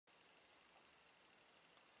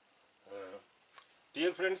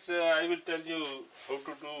Dear friends, I will tell you how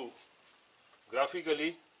to do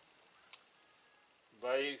graphically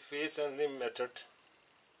by face and rim method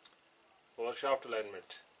for shaft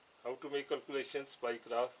alignment. How to make calculations by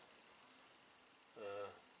graph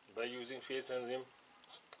by using face and rim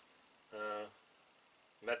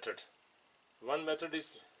method. One method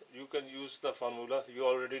is you can use the formula. You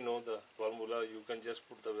already know the formula. You can just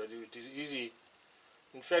put the value. It is easy.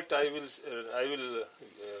 In fact, I will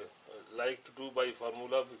like to do by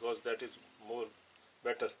formula because that is more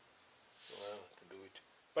better to do it.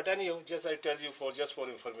 But anyhow, just I tell you for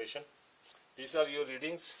information. These are your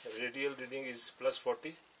readings. Radial reading is plus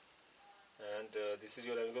 40, and this is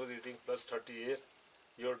your angular reading plus 30 here.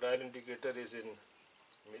 Your dial indicator is in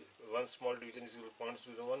one small division is equal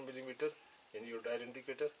to 0.01 millimeter in your dial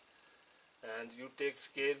indicator, and you take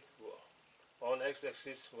scale. On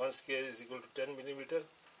x-axis, one scale is equal to 10 millimeter,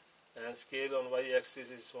 and scale on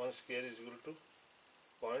y-axis is one scale is equal to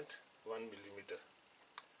 0.1 millimeter.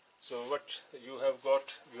 So what you have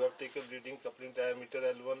got, you have taken reading coupling diameter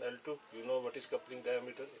L1, L2. You know what is coupling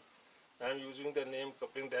diameter. I am using the name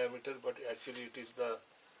coupling diameter, but actually it is the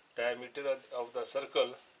diameter of the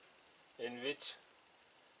circle in which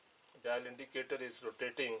dial indicator is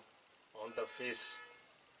rotating on the face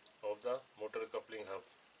of the motor coupling hub.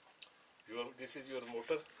 This is your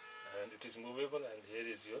motor and it is movable, and here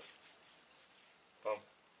is your pump.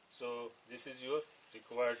 So this is your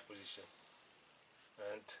required position,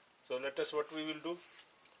 and so let us what we will do.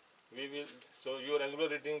 So your angular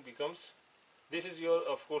reading becomes, this is your,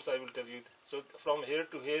 of course I will tell you, so from here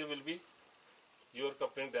to here will be your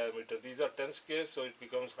coupling diameter. These are 10 scales, so it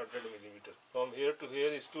becomes 100 millimeter. From here to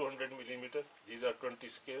here is 200 millimeter. These are 20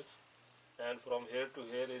 scales, and from here to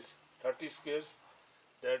here is 30 scales.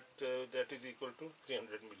 That is equal to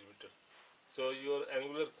 300 millimeter. So your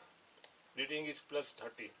angular reading is plus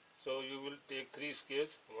 30. So you will take 3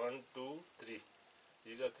 scales, 1, 2, 3.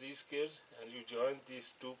 These are 3 scales, and you join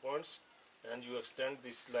these 2 points and you extend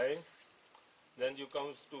this line. Then you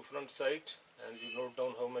come to front side and you note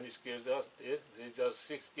down how many scales are there. These are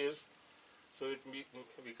 6 scales, so it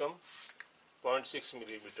become 0.6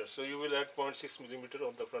 millimeter. So you will add 0.6 millimeter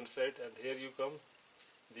on the front side, and here you come.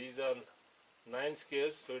 These are 9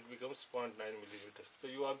 scales, so it becomes 0.9 millimeter. So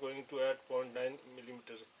you are going to add 0.9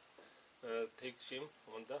 millimeters thick shim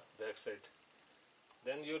on the back side.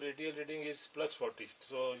 Then your radial reading is plus 40.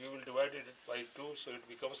 So you will divide it by 2, so it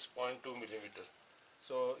becomes 0.2 millimeter.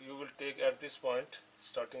 So you will take at this point,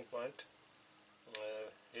 starting point,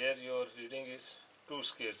 here your reading is 2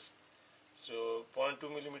 scales. So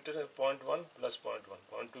 0.2 millimeter, 0.1 plus 0.1,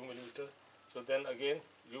 0.2 millimeter. So then again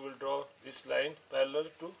you will draw this line parallel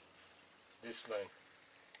to this line.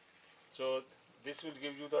 So this will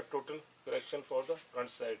give you the total correction for the front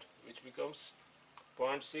side, which becomes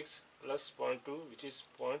 0.6 plus 0.2, which is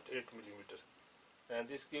 0.8 millimeter, and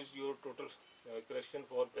this gives you total correction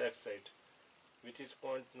for back side, which is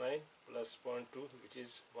 0.9 plus 0.2, which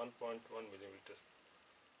is 1.1 millimeter.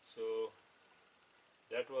 So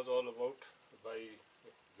that was all about by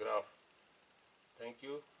graph. Thank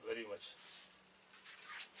you very much.